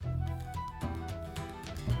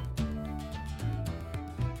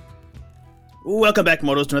Welcome back,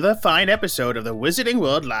 mortals, to another fine episode of the Wizarding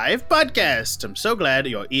World Live Podcast. I'm so glad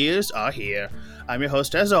your ears are here. I'm your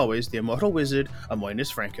host, as always, the immortal wizard,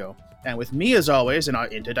 Amoinus Franco. And with me, as always, in our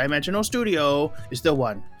interdimensional studio, is the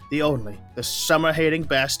one, the only, the summer-hating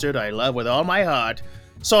bastard I love with all my heart,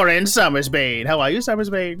 Soren Summersbane. How are you,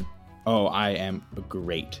 Summersbane? Oh, I am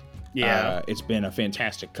great. Yeah. It's been a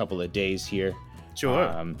fantastic couple of days here.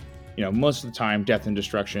 Sure. Most of the time, death and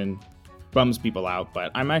destruction bums people out, but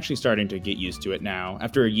I'm actually starting to get used to it now.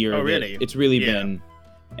 After a year of really? it's really been,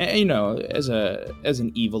 as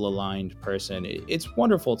an evil-aligned person, it's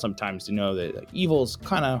wonderful sometimes to know that evil's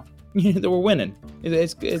kind of, that we're winning.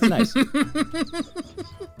 It's nice.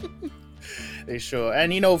 Sure.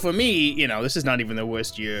 And, for me, this is not even the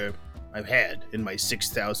worst year I've had in my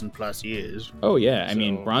 6,000 plus years. Oh, yeah. I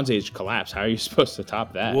mean, Bronze Age collapse. How are you supposed to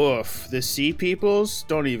top that? Woof. The Sea Peoples,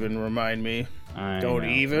 don't even remind me. Don't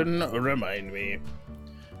even remind me.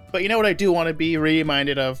 But you know what I do want to be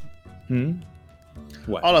reminded of?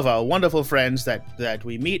 What? All of our wonderful friends that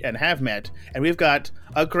we meet and have met. And we've got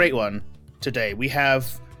a great one today. We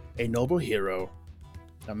have a noble hero.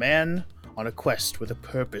 A man on a quest with a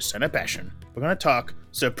purpose and a passion. We're going to talk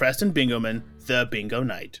Sir Preston Bingoman, the Bingo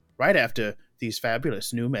Knight, right after these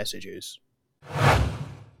fabulous new messages.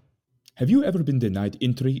 Have you ever been denied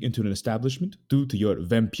entry into an establishment due to your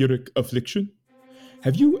vampiric affliction?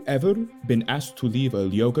 Have you ever been asked to leave a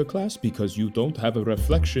yoga class because you don't have a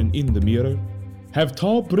reflection in the mirror? Have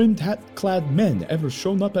tall brimmed hat-clad men ever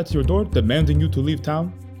shown up at your door demanding you to leave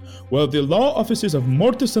town? Well, the law offices of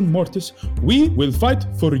Mortis and Mortis, we will fight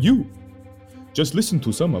for you. Just listen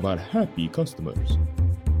to some of our happy customers.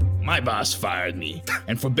 My boss fired me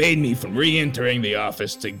and forbade me from re-entering the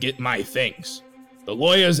office to get my things. The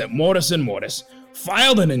lawyers at Mortis & Mortis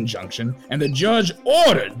filed an injunction, and the judge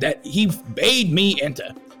ordered that he bade me enter.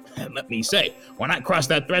 And let me say, when I crossed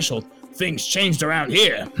that threshold, things changed around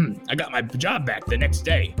here. I got my job back the next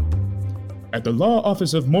day. At the law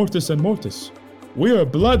office of Mortis & Mortis, we are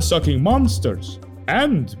blood-sucking monsters,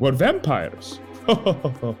 and we're vampires.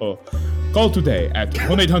 Call today at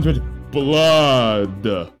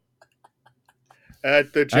 1-800-BLOOD.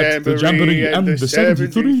 At the Jamboree and the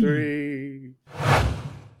 73.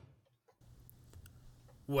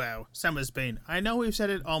 Wow, Summersbane, I know we've said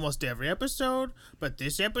it almost every episode, but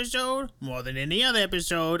this episode, more than any other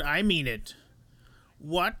episode, I mean it.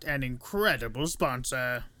 What an incredible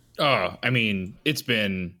sponsor. Oh, I mean, it's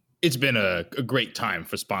been a great time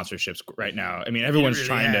for sponsorships right now. I mean, everyone's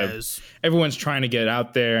trying to get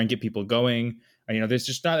out there and get people going. And, there's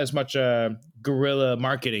just not as much guerrilla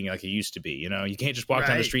marketing like it used to be. You can't just walk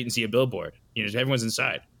down the street and see a billboard. Everyone's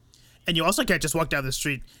inside. And you also can't just walk down the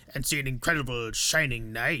street and see an incredible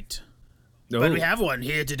shining knight. No. But we have one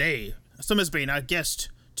here today. Summersbane, our guest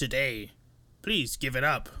today. Please give it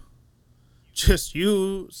up. Just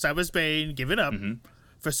you, Summersbane, give it up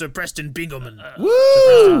for Sir Preston Bingoman.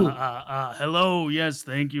 Woo! Hello, yes,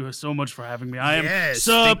 thank you so much for having me. I am Yes,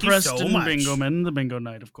 Sir thank you Preston so much. Bingoman, the Bingo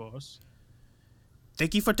Knight, of course.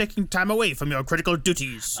 Thank you for taking time away from your critical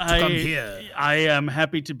duties to come here. I am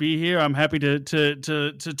happy to be here. I'm happy to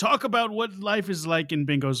talk about what life is like in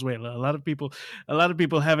Bingozuela. A lot of people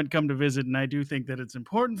haven't come to visit, and I do think that it's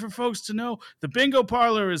important for folks to know the Bingo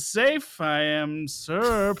Parlor is safe. I am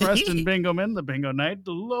Sir Preston Bingoman, the Bingo Knight,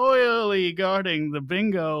 loyally guarding the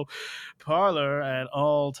Bingo Parlor at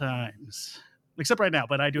all times. Except right now,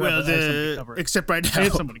 but I do have somebody covered. Except right now. I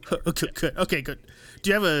have somebody covered. Okay, good. Do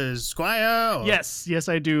you have a squire? Or? Yes,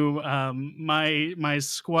 I do. My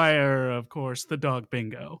squire, of course, the dog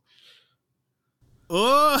Bingo.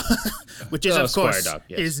 Oh, which is, of course, dog,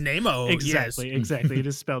 yes. his name-o. Exactly. It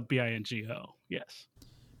is spelled Bingo. Yes.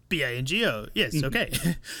 Bingo. Yes, okay.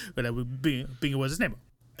 But Bingo was his name.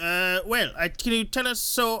 Can you tell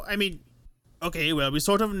us, okay, well, we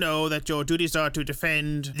sort of know that your duties are to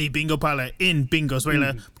defend the Bingo Parlor in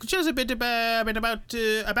Bingozuela. Could you tell us a bit about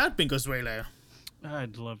Bingozuela?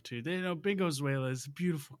 I'd love to. Bingozuela is a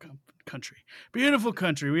beautiful country. Beautiful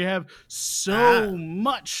country. We have so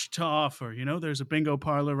much to offer. There's a bingo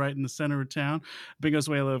parlor right in the center of town.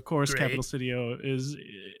 Bingozuela, of course, Great. capital city is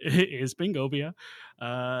Bingovia.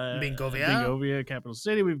 Bingovia, capital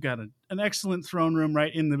city. We've got an excellent throne room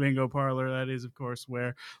right in the bingo parlor. That is, of course,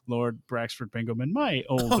 where Lord Braxford Bingoman, my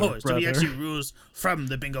older brother. So he actually rules from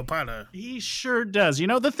the bingo parlor. He sure does.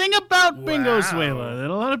 The thing about Bingozuela that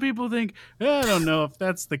a lot of people think, I don't know if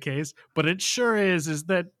that's the case, but it sure is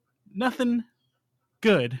that nothing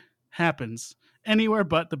good happens anywhere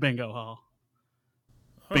but the bingo hall.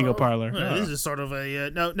 Bingo parlor. This is sort of a...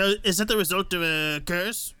 no, is that the result of a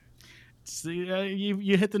curse?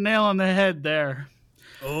 You hit the nail on the head there.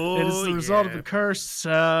 It is the result of a curse.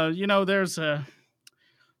 There's the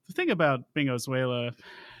thing about Bingozuela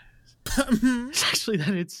is actually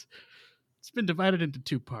that it's been divided into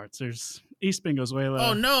two parts. There's East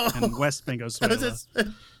Bingozuela and West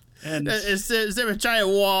Bingozuela. And is there a giant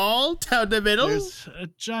wall down the middle? There's a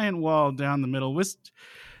giant wall down the middle. It's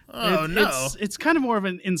kind of more of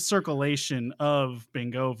an encirculation of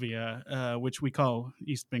Bingovia, which we call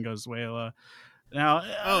East Bingozuela. Now,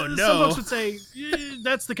 some folks would say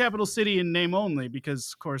that's the capital city in name only,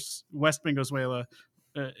 because, of course, West Bingozuela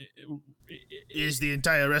is the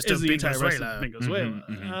entire rest of Bingozuela.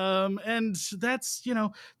 And that's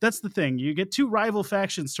the thing. You get two rival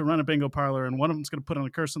factions to run a bingo parlor, and one of them's going to put on a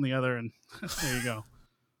curse on the other, and there you go.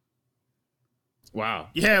 Wow.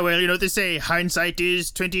 Yeah, well, they say hindsight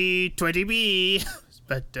is 20/20,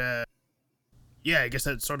 but I guess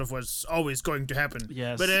that sort of was always going to happen.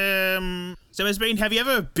 Yes. But so Ms. Bain, have you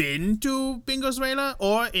ever been to Bingozuela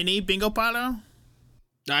or any bingo parlor?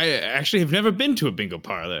 I actually have never been to a bingo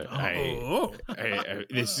parlor.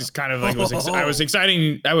 This is kind of like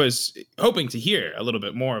I was hoping to hear a little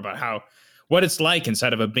bit more about what it's like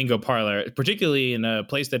inside of a bingo parlor, particularly in a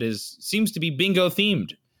place that seems to be bingo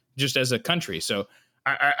themed, just as a country. So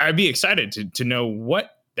I'd be excited to know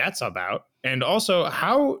what that's about, and also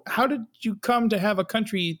how did you come to have a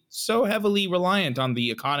country so heavily reliant on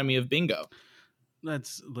the economy of bingo?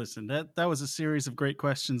 That was a series of great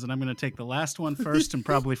questions, and I'm going to take the last one first and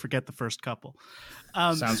probably forget the first couple.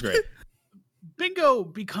 Sounds great. Bingo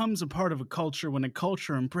becomes a part of a culture when a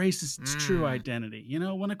culture embraces its true identity.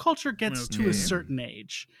 When a culture gets to a certain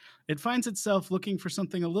age, it finds itself looking for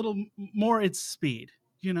something a little more its speed,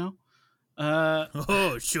 sure.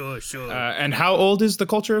 And how old is the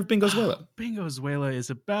culture of Bingozuela? Bingozuela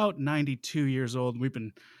is about 92 years old. We've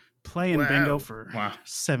been playing bingo for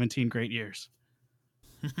 17 great years.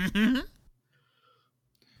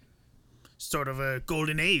 Sort of a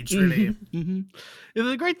golden age, really.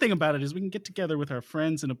 The great thing about it is we can get together with our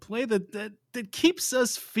friends in a play that keeps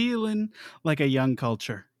us feeling like a young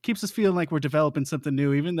culture, keeps us feeling like we're developing something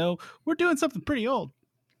new, even though we're doing something pretty old.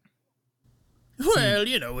 Well,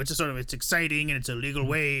 it's exciting, and it's a legal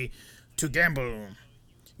way to gamble.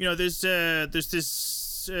 There's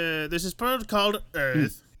this part called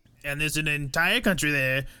Earth, and there's an entire country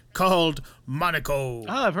there called Monaco. Oh,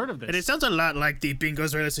 I've heard of this. And it sounds a lot like the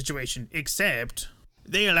Bingozuela situation, except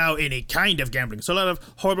they allow any kind of gambling. So a lot of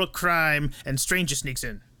horrible crime and stranger sneaks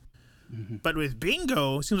in. But with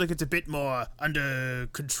bingo, it seems like it's a bit more under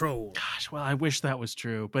control. Gosh, well, I wish that was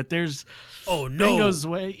true. But there's... Oh, no.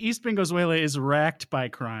 East Bingozuela is racked by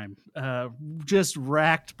crime. Just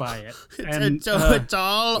racked by it. And it's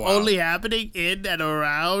all only happening in and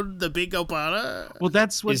around the bingo parlor? Well,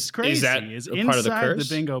 that's what's crazy. Is that inside part of the curse?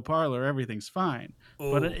 The bingo parlor, everything's fine.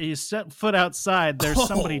 But you set foot outside, there's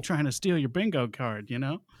somebody trying to steal your bingo card,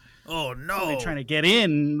 Oh, no. Somebody trying to get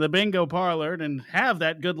in the bingo parlor and have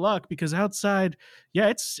that good luck, because outside,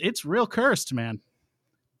 it's real cursed, man.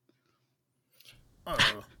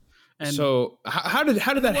 And so how did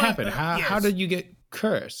that happen? How did you get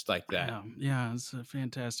cursed like that? Yeah, it's a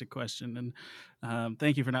fantastic question. And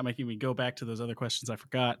thank you for not making me go back to those other questions I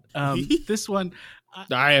forgot. This one...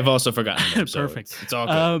 I have also forgotten them, so perfect. It's all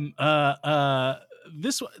good.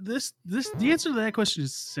 The answer to that question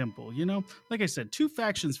is simple. Like I said, two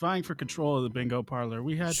factions vying for control of the bingo parlor.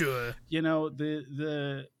 We had,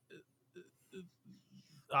 the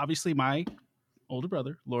obviously my older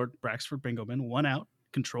brother, Lord Braxford Bingoman, won out,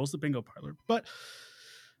 controls the bingo parlor. But,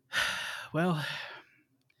 well,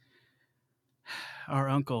 our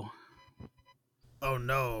uncle. Oh,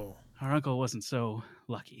 no. Our uncle wasn't so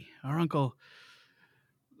lucky. Our uncle,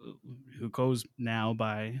 who goes now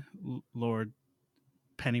by Lord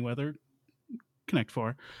Pennyweather Connect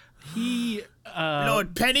Four.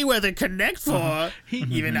 Lord Pennyweather Connect Four?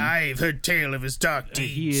 Even I've heard tale of his dark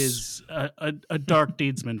deeds. He is a dark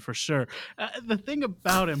deedsman for sure. The thing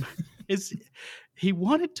about him is he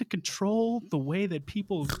wanted to control the way that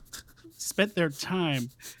people spent their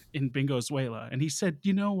time in Bingozuela. And he said,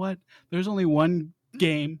 you know what? There's only one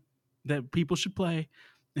game that people should play,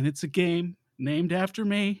 and it's a game named after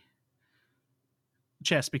me.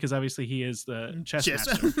 Chess, because obviously he is the chess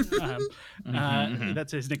master.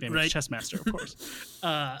 That's his nickname, right? Chess master, of course.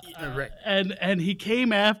 Right. And he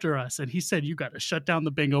came after us, and he said, "You got to shut down the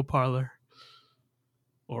bingo parlor,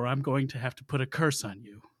 or I'm going to have to put a curse on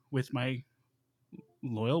you with my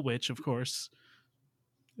loyal witch, of course,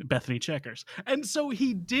 Bethany Checkers." And so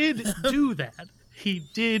he did do that. He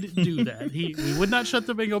did do that. We would not shut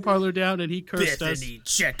the bingo parlor down, and he cursed us. Bethany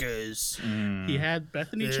Checkers. He had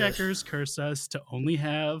Bethany Checkers curse us to only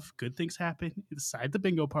have good things happen inside the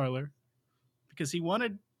bingo parlor, because he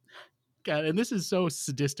wanted. God, and this is so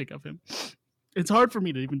sadistic of him. It's hard for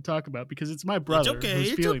me to even talk about because it's my brother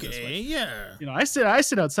who's feeling this way. Yeah. You know, I sit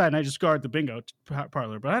outside and I just guard the bingo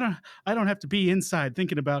parlor, but I don't have to be inside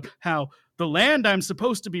thinking about how the land I'm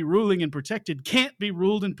supposed to be ruling and protected can't be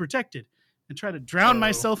ruled and protected, and try to drown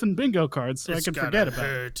myself in bingo cards so I can forget about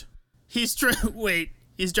it. He's drowning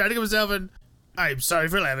himself in. I'm sorry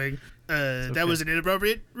for laughing. Okay. That was an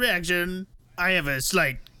inappropriate reaction. I have a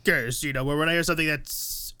slight curse, where when I hear something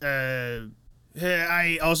that's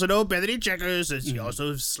I also know Bethany Checkers, and she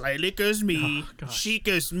also slightly cursed me. She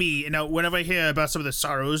cursed me. And now whenever I hear about some of the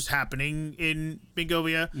sorrows happening in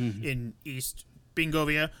Bingovia, in East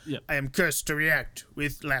Bingovia, I am cursed to react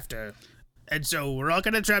with laughter. And so we're all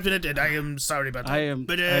kind of trapped in it, and I am sorry about that. I am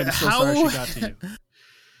so sorry she got to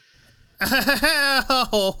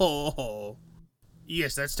you.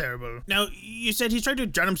 Yes, that's terrible. Now, you said he's trying to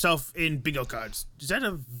drown himself in bingo cards. Is that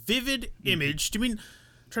a vivid image? Do you mean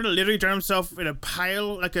trying to literally drown himself in a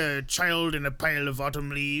pile, like a child in a pile of autumn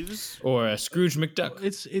leaves? Or a Scrooge McDuck?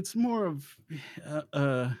 It's more of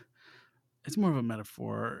it's more of a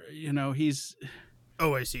metaphor. He's.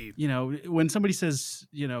 Oh, I see. When somebody says,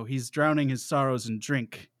 he's drowning his sorrows in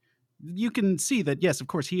drink, you can see that, yes, of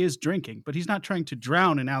course, he is drinking, but he's not trying to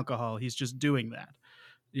drown in alcohol. He's just doing that.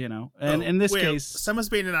 And in this case, Summer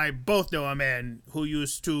Spain and I both know a man who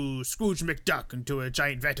used to Scrooge McDuck into a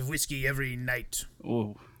giant vat of whiskey every night.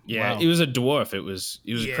 Oh, yeah, wow. He was a dwarf. It was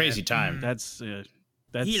a crazy time. That's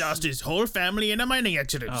he lost his whole family in a mining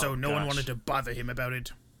accident, so no one wanted to bother him about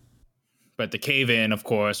it. But the cave-in, of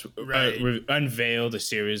course, unveiled a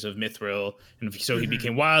series of mithril, and so he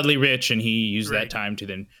became wildly rich, and he used that time to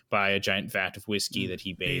then buy a giant vat of whiskey that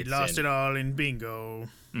he bathed. He lost it all in bingo.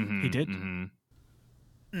 He did.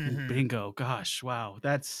 Bingo, gosh, wow,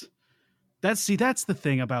 that's the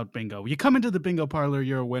thing about bingo. You come into the bingo parlor,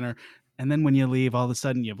 you're a winner, and then when you leave, all of a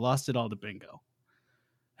sudden you've lost it all to bingo.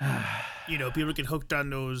 People get hooked on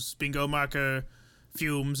those bingo marker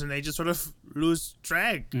fumes, and they just sort of lose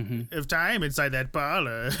track of time inside that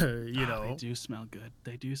parlor. They do smell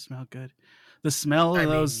good. The smell of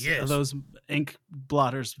those ink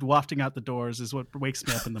blotters wafting out the doors is what wakes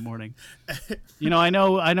me up in the morning. I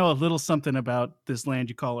know a little something about this land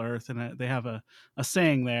you call Earth, and they have a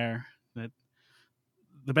saying there that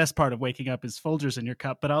the best part of waking up is Folgers in your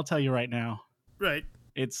cup. But I'll tell you right now,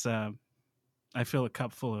 it's I fill a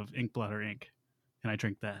cup full of ink blotter ink, and I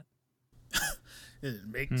drink that. It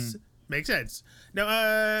makes sense.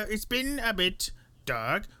 Now, it's been a bit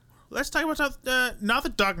dark. Let's talk about not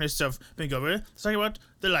the darkness of Bingo. Let's talk about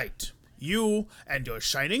the light. You and your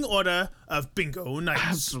shining order of bingo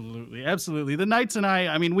knights. Absolutely. The knights and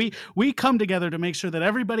I mean, we come together to make sure that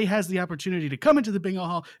everybody has the opportunity to come into the bingo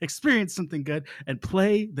hall, experience something good, and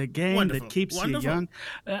play the game that keeps you young.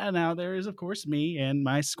 Now, there is, of course, me and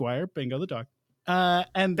my squire, Bingo the dog.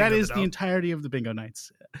 And that is the entirety of the bingo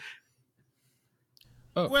nights.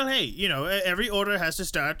 Oh. Well, hey, every order has to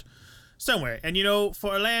start somewhere. And,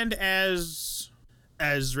 for a land as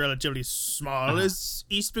relatively small as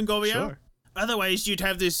East Bingovia, otherwise you'd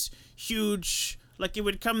have this huge, it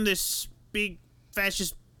would come this big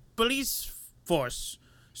fascist police force.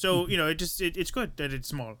 So, it's good that it's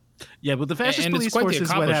small. Yeah, but the fascist police force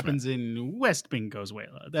is what happens in West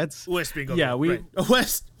Bingozuela. That's West Bingo. Yeah,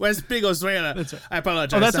 West Bingozuela. That's right. I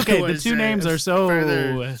apologize. Oh, that's okay. The two names are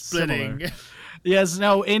so similar. Yes,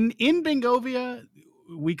 no, in Bingovia,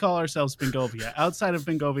 we call ourselves Bingovia. Outside of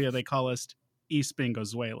Bingovia, they call us East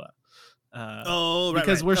Bingozuela.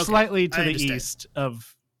 Because we're slightly to the east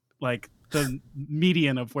of, the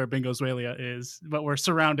median of where Bingozuela is, but we're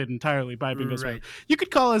surrounded entirely by Bingozuela. Right. You could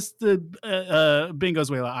call us the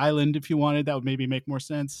Bingozuela Island if you wanted. That would maybe make more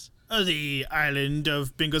sense. The island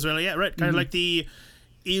of Bingozuela, yeah, right. Kind of like the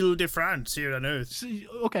Ile de France here on Earth.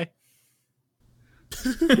 Okay.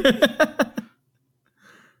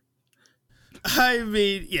 I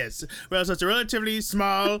mean, yes. Well, so it's a relatively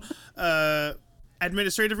small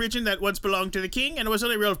administrative region that once belonged to the king, and it was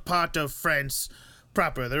only a real part of France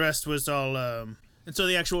proper. The rest was all... and so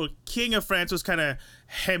the actual king of France was kind of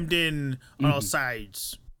hemmed in on all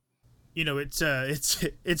sides.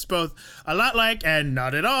 It's both a lot like and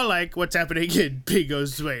not at all like what's happening in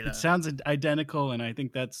Bingozuela. It sounds identical, and I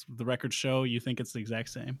think that's the record show. You think it's the exact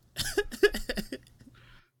same.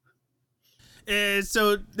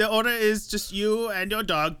 So the order is just you and your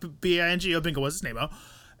dog, B-I-N-G-O, Bingo was his name,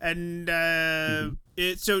 and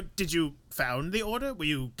so did you found the order? Were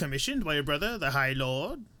you commissioned by your brother, the High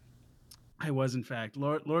Lord? I was, in fact.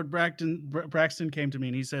 Lord Braxton came to me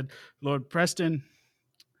and he said, Lord Preston,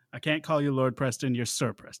 I can't call you Lord Preston. You're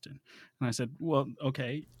Sir Preston. And I said, well,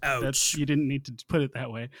 okay. Ouch. You didn't need to put it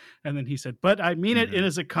that way. And then he said, but I mean it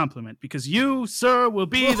as a compliment because you, sir, will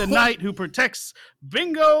be the knight who protects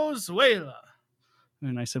Bingozuela.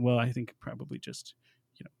 And I said, well, I think probably just,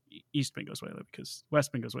 East Bingozuela because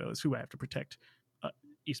West Bingozuela is who I have to protect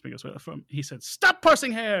East Bingozuela from. He said, stop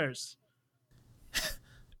parsing hairs.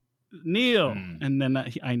 Kneel. And then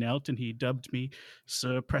I knelt and he dubbed me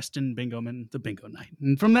Sir Preston Bingoman, the Bingo Knight.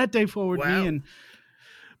 And from that day forward, me and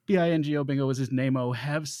Bingo Bingo was his name-o,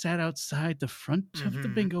 have sat outside the front of the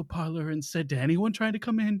bingo parlor and said to anyone trying to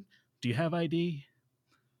come in, do you have ID?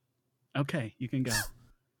 Okay, you can go.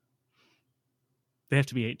 They have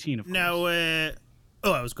to be 18, of course. Now, I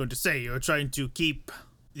was going to say, you're trying to keep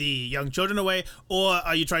the young children away, or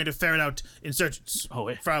are you trying to ferret out insurgents?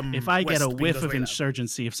 If I get a whiff of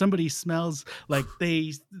insurgency, if somebody smells like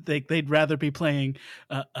they'd rather be playing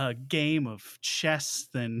a game of chess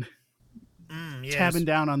than tabbing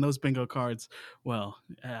down on those bingo cards, well,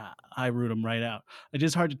 I root them right out. It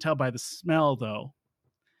is hard to tell by the smell, though,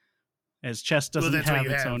 as chess doesn't have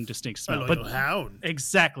its own distinct smell. But hound.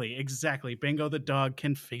 Exactly. Bingo the dog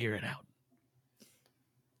can figure it out.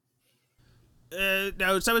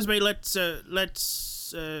 Now, Summers Bay, let's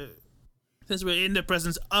since we're in the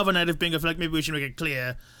presence of a night of bingo, I feel like maybe we should make it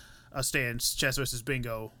clear our stance, chess versus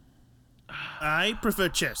bingo. I prefer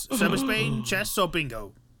chess. Summers Bay, chess or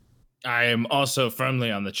bingo? I am also firmly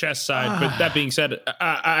on the chess side, but that being said,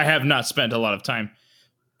 I have not spent a lot of time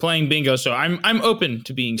playing bingo, so I'm open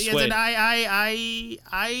to being swayed. Yes, and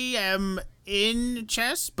I am in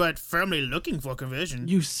chess, but firmly looking for conversion.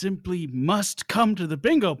 You simply must come to the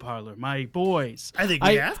bingo parlor, my boys. I think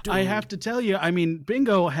we have to. I have to tell you, I mean,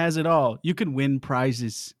 bingo has it all. You can win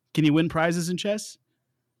prizes. Can you win prizes in chess?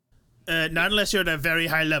 Not unless you're at a very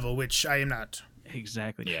high level, which I am not.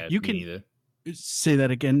 Exactly. Yeah, you me can neither. Say that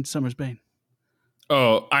again, Summers Bane.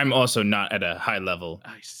 Oh, I'm also not at a high level.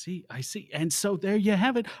 I see. And so there you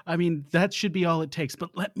have it. I mean, that should be all it takes, but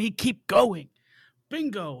let me keep going.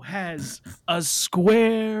 Bingo has a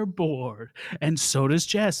square board, and so does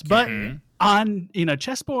chess. But on a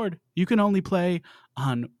chessboard, you can only play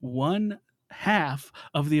on one half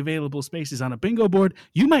of the available spaces. On a bingo board,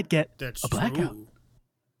 you might get a blackout. True.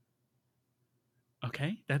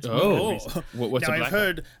 Okay, that's what's now, a blackout? I've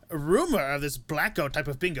heard a rumor of this blackout type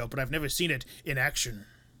of bingo, but I've never seen it in action.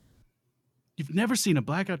 You've never seen a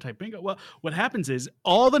blackout type bingo? Well, what happens is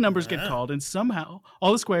all the numbers get called, and somehow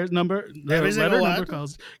all the squares number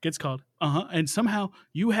gets called. And somehow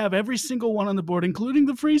you have every single one on the board, including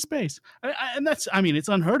the free space. And that's, I mean, it's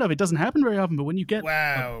unheard of. It doesn't happen very often, but when you get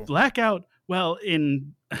a blackout, well,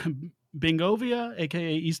 in Bingovia,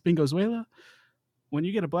 aka East Bingozuela, when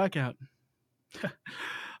you get a blackout,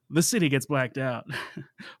 the city gets blacked out.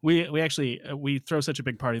 We throw such a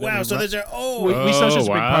big party that we throw such a big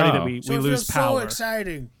party that we lose power. So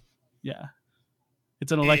exciting. Yeah,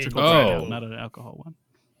 it's an electrical blackout, not an alcohol one.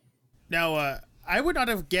 Now, I would not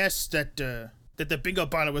have guessed that the bingo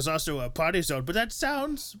parlor was also a party zone, but that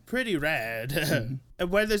sounds pretty rad. And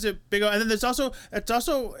when there's a bingo, and then there's also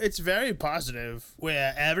it's very positive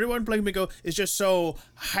where everyone playing bingo is just so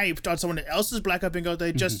hyped on someone else's blackout bingo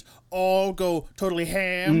they just all go totally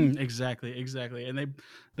ham. Exactly, and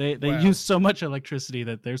they use so much electricity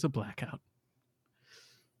that there's a blackout.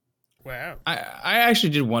 Wow. I actually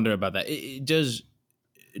did wonder about that. Does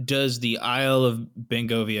the Isle of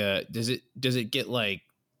Bingovia does it get like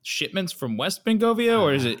shipments from West Bingovia,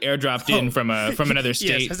 or is it airdropped in from another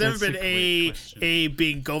state? Yes. Has there ever been a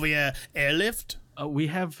Bingovia airlift? We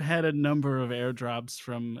have had a number of airdrops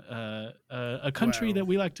from a country that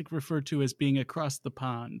we like to refer to as being across the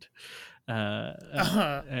pond,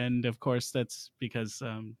 and of course that's because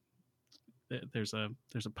there's a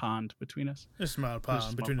pond between us. A small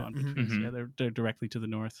pond between us. Yeah, they're directly to the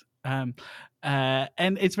north. And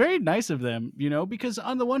it's very nice of them, because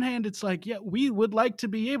on the one hand, it's like, yeah, we would like to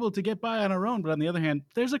be able to get by on our own. But on the other hand,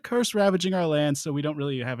 there's a curse ravaging our land. So we don't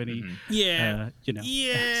really have any,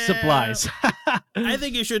 supplies. I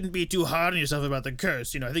think you shouldn't be too hard on yourself about the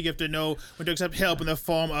curse. I think you have to know when to accept help in the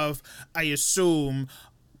form of, I assume,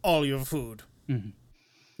 all your food.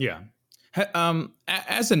 Yeah.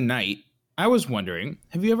 As a knight, I was wondering,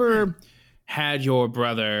 have you ever had your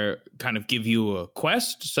brother kind of give you a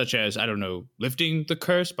quest, such as, I don't know, lifting the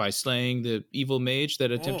curse by slaying the evil mage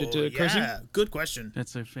that attempted to curse you? Yeah, good question.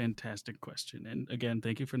 That's a fantastic question. And again,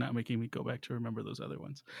 thank you for not making me go back to remember those other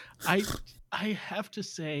ones. I have to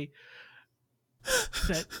say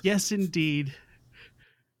that, yes, indeed,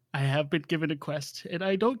 I have been given a quest, and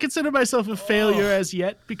I don't consider myself a failure as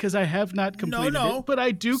yet because I have not completed it. But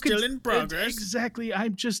I do still in progress. Exactly.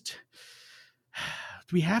 I'm just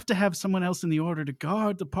we have to have someone else in the order to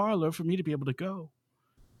guard the parlor for me to be able to go.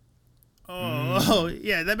 Oh,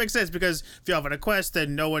 yeah, that makes sense, because if you're on a quest,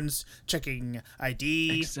 then no one's checking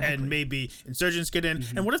ID, and maybe insurgents get in.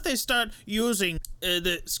 And what if they start using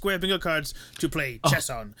the square bingo cards to play chess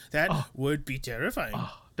on? That would be terrifying.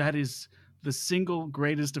 That is the single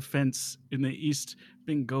greatest offense in the East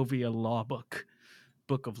Bingovia law book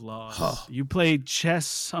of laws. You play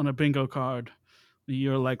chess on a bingo card,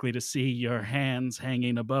 you're likely to see your hands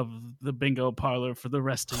hanging above the bingo parlor for the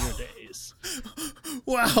rest of your days.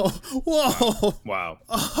 Wow. Whoa. Wow.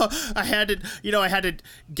 I hadn't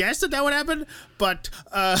guessed that would happen, but,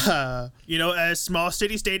 a small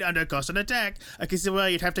city-state under constant attack, I can see why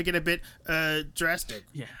you'd have to get a bit drastic.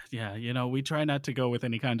 Yeah. We try not to go with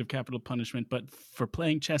any kind of capital punishment, but for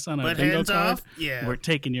playing chess on a bingo hands card, off? Yeah. we're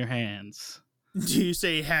taking your hands. Do you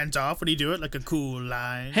say hands off when you do it, like a cool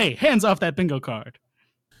line? Hey, hands off that bingo card.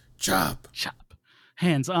 Chop.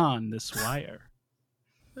 Hands on this wire.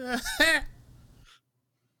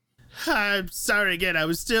 I'm sorry again. I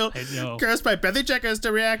was still cursed by Bethany Checkers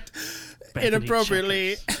to react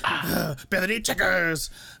inappropriately. Bethany Checkers.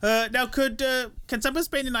 Now, can Summer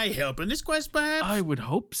Spain and I help in this quest, perhaps? I would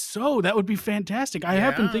hope so. That would be fantastic. I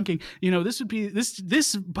have been thinking, this would be this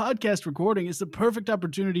podcast recording is the perfect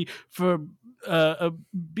opportunity for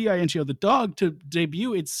Bingo the dog to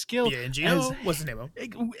debut its skill. Bingo? What's his name?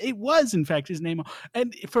 It was, in fact, his name.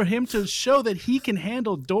 And for him to show that he can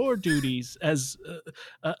handle door duties as,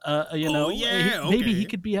 maybe he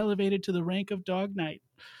could be elevated to the rank of Dog Knight.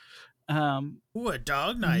 A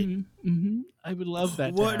Dog Knight? I would love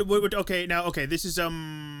that. Okay, this is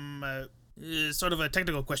sort of a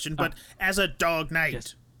technical question, but as a Dog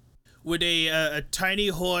Knight, would a tiny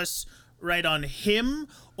horse ride on him,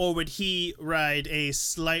 or would he ride a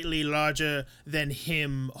slightly larger than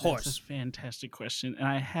him horse? That's a fantastic question, and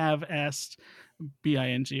I have asked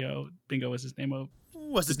Bingo was his name.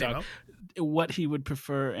 What's his name? What he would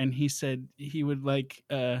prefer, and he said he would like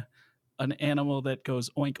an animal that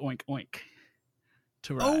goes oink oink oink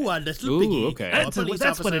to ride. Oh, a little piggy. Okay.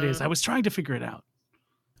 That's what it is. I was trying to figure it out.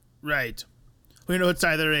 Right. Well, it's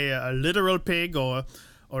either a literal pig or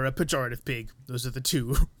a pejorative pig. Those are the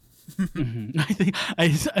two.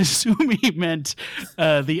 I assume he meant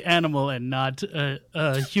the animal and not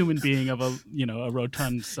a human being of a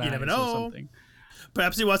rotund size. You never know. Or something.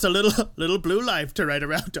 Perhaps he wants a little blue life to ride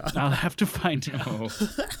around on. I'll have to find out.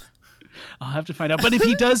 I'll have to find out. But if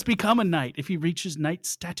he does become a knight, if he reaches knight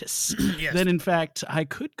status, then in fact I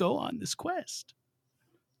could go on this quest.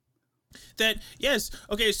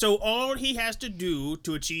 Okay, so all he has to do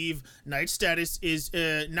to achieve knight status is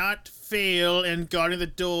not fail in guarding the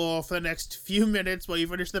door for the next few minutes while you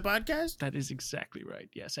finish the podcast? That is exactly right,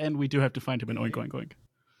 yes. And we do have to find him an oink oink oink.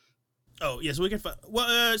 Oh, yes, we can find...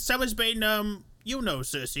 Well, Savage Bane, you know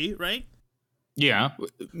Cersei, right? Yeah.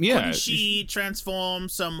 Couldn't she transform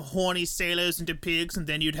some horny sailors into pigs, and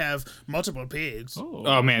then you'd have multiple pigs?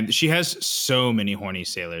 Oh man, she has so many horny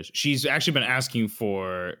sailors. She's actually been asking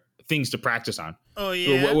for things to practice on. Oh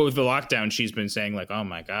yeah. With the lockdown, she's been saying like, "Oh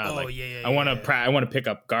my god, I want to pick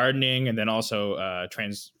up gardening and then also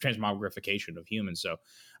transmogrification of humans." So,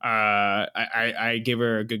 I gave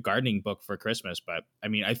her a good gardening book for Christmas, but I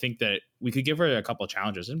mean, I think that we could give her a couple of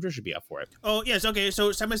challenges. I'm sure she'd be up for it. Oh yes, okay.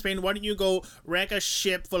 So, Simon Spain, why don't you go wreck a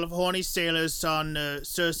ship full of horny sailors on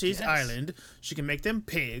Cersei's island? She can make them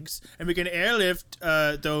pigs, and we can airlift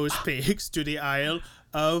those pigs to the Isle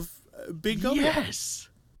of Bingo. Yes.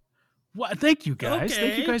 Well, thank you guys. Okay.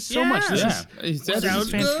 Thank you guys so much. This is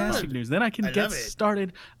fantastic good. news. Then I can get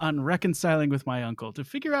started on reconciling with my uncle to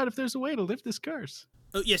figure out if there's a way to lift this curse.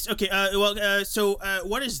 Oh, yes. Okay. So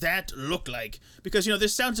what does that look like? Because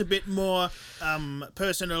this sounds a bit more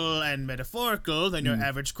personal and metaphorical than your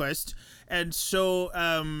average quest. And so,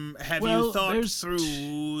 have you thought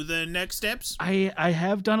through the next steps? I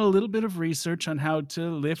have done a little bit of research on how to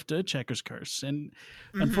lift a Checkers curse, and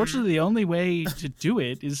unfortunately, the only way to do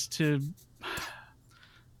it is to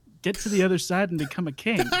get to the other side and become a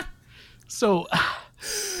king. So.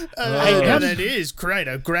 That is quite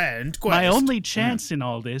a grand quest. My only chance in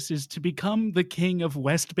all this is to become the king of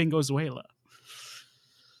West Bingozuela.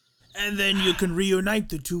 And then you can reunite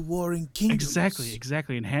the two warring kingdoms.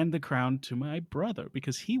 Exactly, and hand the crown to my brother,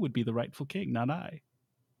 because he would be the rightful king, not I.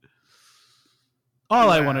 All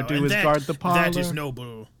I want to do is guard the parlor. That is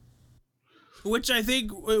noble. Which I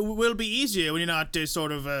think will be easier when you're not a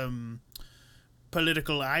sort of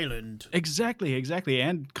political island. Exactly,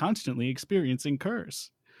 and constantly experiencing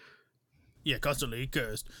curse. Yeah, constantly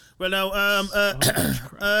cursed. Well, now,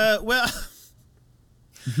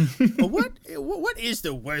 What is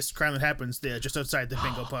the worst crime that happens there, just outside the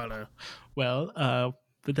bingo parlor? Well,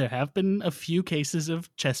 but there have been a few cases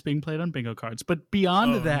of chess being played on bingo cards. But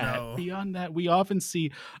beyond that, we often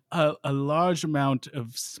see a large amount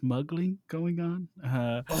of smuggling going on,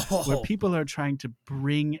 where people are trying to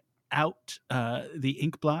bring out the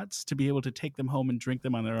ink blots to be able to take them home and drink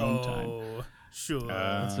them on their own time. Sure.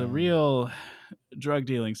 It's a real drug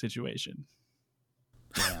dealing situation.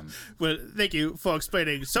 Damn. Well, thank you for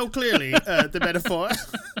explaining so clearly the metaphor.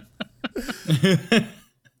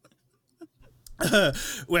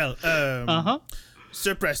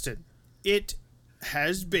 Sir Preston, it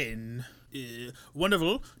has been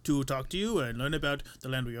wonderful to talk to you and learn about the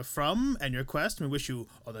land where you're from and your quest. We wish you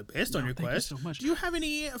all the best on your quest. Thank you so much. Do you have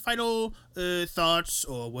any final thoughts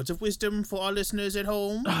or words of wisdom for our listeners at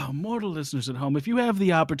home? Oh, mortal listeners at home, if you have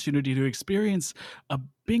the opportunity to experience a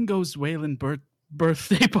Bingo's Whalen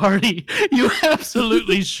birthday party, you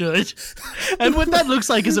absolutely should. And what that looks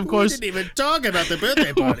like is, of course, we didn't even talk about the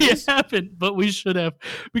birthday parties. We haven't, but we should have,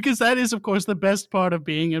 because that is, of course, the best part of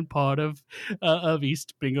being in part of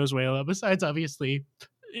East Bingo's Whale, besides obviously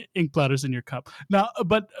ink blotters in your cup. Now,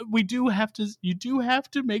 but you do have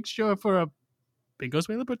to make sure for a Bingo's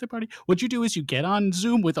Whale birthday party, what you do is you get on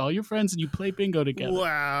Zoom with all your friends and you play bingo together.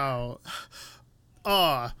 Wow.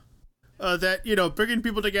 That, bringing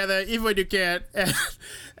people together even when you can't.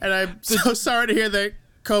 And I'm so sorry to hear that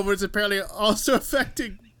COVID is apparently also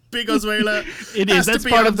affecting Bingo's Whale. It is. That's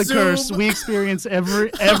part of the curse. We experience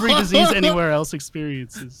every disease anywhere else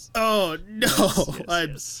experiences. Oh, no. Yes,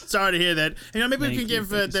 I'm sorry to hear that. Maybe we can give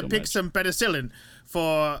the pig some penicillin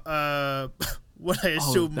for what I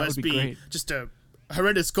assume must be just a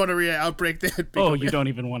horrendous gonorrhea outbreak there. Oh, you don't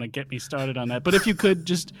even want to get me started on that. But if you could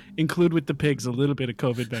just include with the pigs a little bit of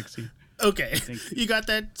COVID vaccine. Okay. You got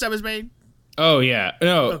that, Summersbane? Oh, yeah.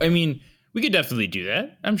 No, okay. I mean, we could definitely do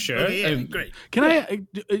that. I'm sure. Okay, yeah, great.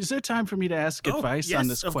 Is there time for me to ask advice on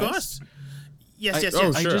this quest? Of course. Yes.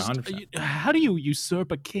 Sure. 100%. How do you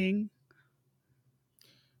usurp a king?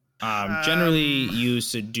 Generally, you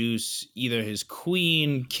seduce either his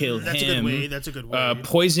queen, kill him. That's a good way.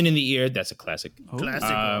 Poison in the ear. That's a classic.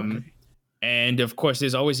 Okay. And of course,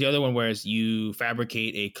 there's always the other one where you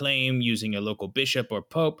fabricate a claim using a local bishop or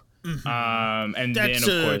pope. Mm-hmm. And that's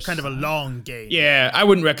then, of course, kind of a long game. Yeah, I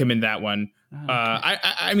wouldn't recommend that one. Okay.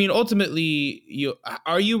 I mean, ultimately,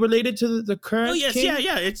 are you related to the current king?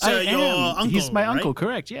 Yeah. It's your uncle. He's my right? uncle,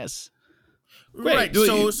 correct? Yes. Right.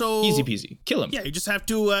 So easy peasy. Kill him. Yeah, you just have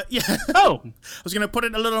to. Oh, I was gonna put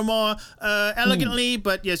it a little more elegantly,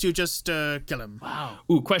 but yes, you just kill him. Wow.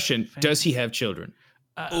 Ooh, question: does he have children?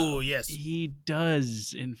 Yes, he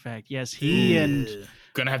does. In fact, yes, he and.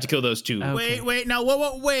 Gonna have to kill those two. Okay. Wait. Now,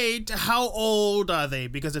 wait. How old are they?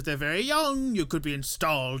 Because if they're very young, you could be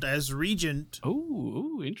installed as regent.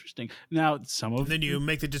 Oh, interesting. Now, then you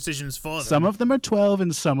make the decisions for them. Some of them are 12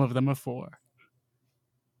 and some of them are 4.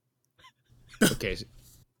 Okay.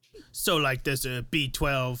 So, like, there's a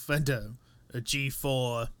B12 and a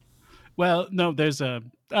G4. Well, no, there's a...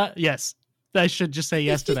 yes. I should just say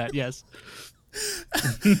yes to that, yes.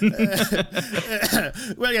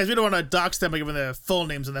 Well, yes, we don't want to dox them by giving their full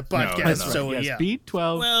names on the podcast. No. So, yes, yeah.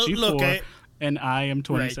 B12, G4, and I am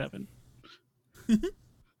 27. Right.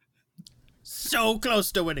 So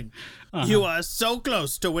close to winning. Uh-huh. You are so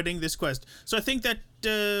close to winning this quest. So I think that,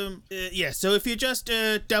 so if you just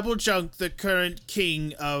double junk the current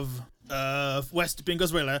king of West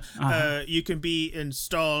Bingo's Whale, you can be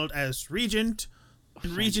installed as regent.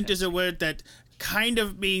 And regent is a word that kind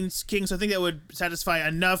of means king, so I think that would satisfy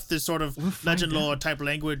enough the sort of legend lore type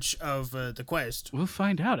language of the quest. We'll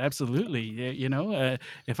find out, absolutely.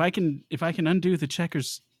 If I can undo the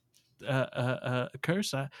checkers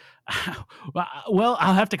curse, well,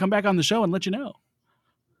 I'll have to come back on the show and let you know.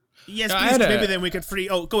 Yes, please. Maybe then we could free.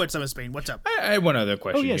 Oh, go ahead, Summersbane. What's up? I have one other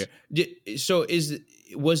question here. So,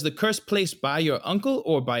 was the curse placed by your uncle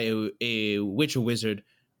or by a witch or wizard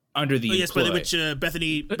under the yes, by the witch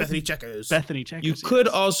Bethany Checkers. Bethany Checkers. You could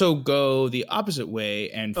also go the opposite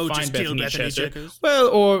way and find Bethany Checkers. Well,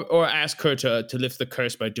 or ask her to lift the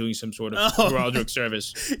curse by doing some sort of heraldic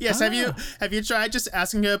service. Yes, have you tried just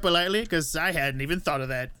asking her politely? Because I hadn't even thought of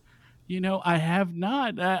that. I have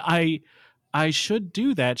not. I should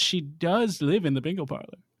do that. She does live in the bingo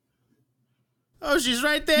parlor. Oh, she's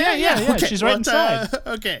right there? Yeah. Okay. She's right inside.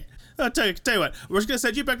 Okay. I'll tell you what. We're just going to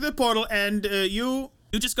send you back to the portal, and you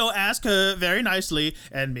just go ask her very nicely,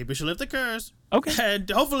 and maybe she'll lift the curse. Okay. And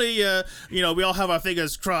hopefully, we all have our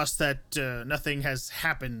fingers crossed that nothing has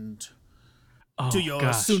happened to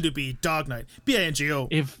your soon-to-be Dog Knight. B-I-N-G-O.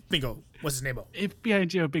 Bingo. was his name-o. If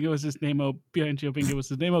B.I.N.G.O. Bingo was his name-o, B.I.N.G.O. Bingo was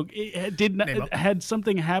his name-o. Had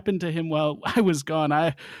something happened to him while I was gone,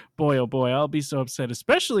 boy, oh boy, I'll be so upset,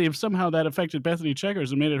 especially if somehow that affected Bethany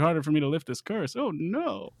Checkers and made it harder for me to lift this curse. Oh,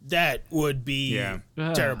 no. That would be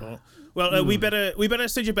terrible. Well, we better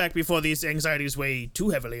send you back before these anxieties weigh too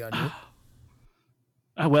heavily on you.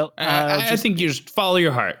 I think you just follow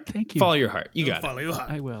your heart. Thank you. Follow your heart. You got follow your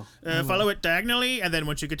heart. I will. Follow it diagonally, and then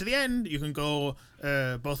once you get to the end, you can go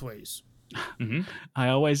both ways. Mm-hmm. I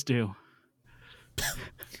always do.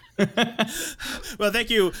 Well,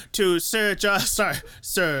 thank you to Sir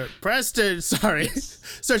Preston. Sorry,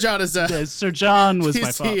 Sir John is. Sir John was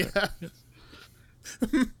my father.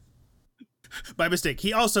 By mistake.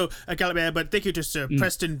 He also a Caliban, but thank you to Sir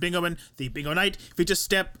Preston Bingoman, the Bingo Knight. If you just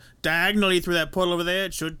step diagonally through that portal over there,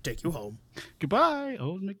 it should take you home. Goodbye,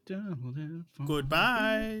 Old MacDonald.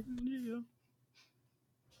 Goodbye.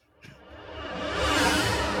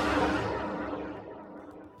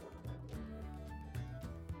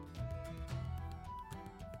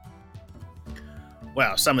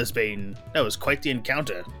 Wow, Summersbane, that was quite the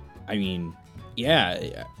encounter. I mean,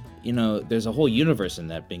 yeah, you know, there's a whole universe in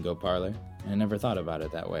that bingo parlor. I never thought about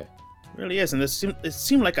it that way. It really is, and it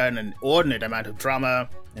seemed like an inordinate amount of drama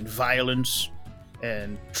and violence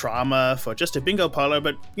and trauma for just a bingo parlor,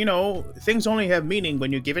 but, you know, things only have meaning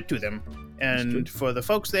when you give it to them. And for the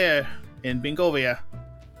folks there in Bingovia,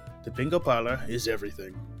 the bingo parlor is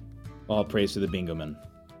everything. All praise to the bingo man.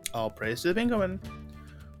 All praise to the bingo man.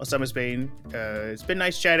 Well, Summersbane, it's been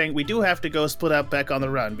nice chatting. We do have to go split up back on the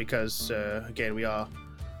run because, again, we are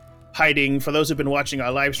hiding. For those who've been watching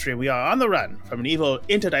our live stream, we are on the run from an evil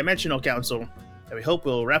interdimensional council, and we hope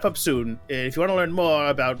we'll wrap up soon. If you want to learn more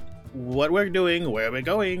about what we're doing, where we're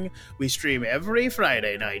going, we stream every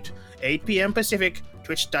Friday night, 8 p.m. Pacific,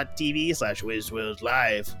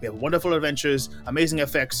 twitch.tv/WizWorldLive. We have wonderful adventures, amazing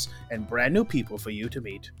effects, and brand new people for you to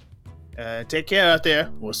meet. Take care out there.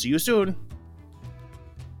 We'll see you soon.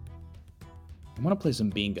 I want to play some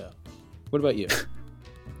bingo. What about you?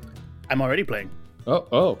 I'm already playing.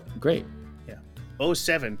 Oh, great. Yeah.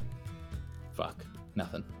 07. Fuck.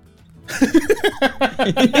 Nothing.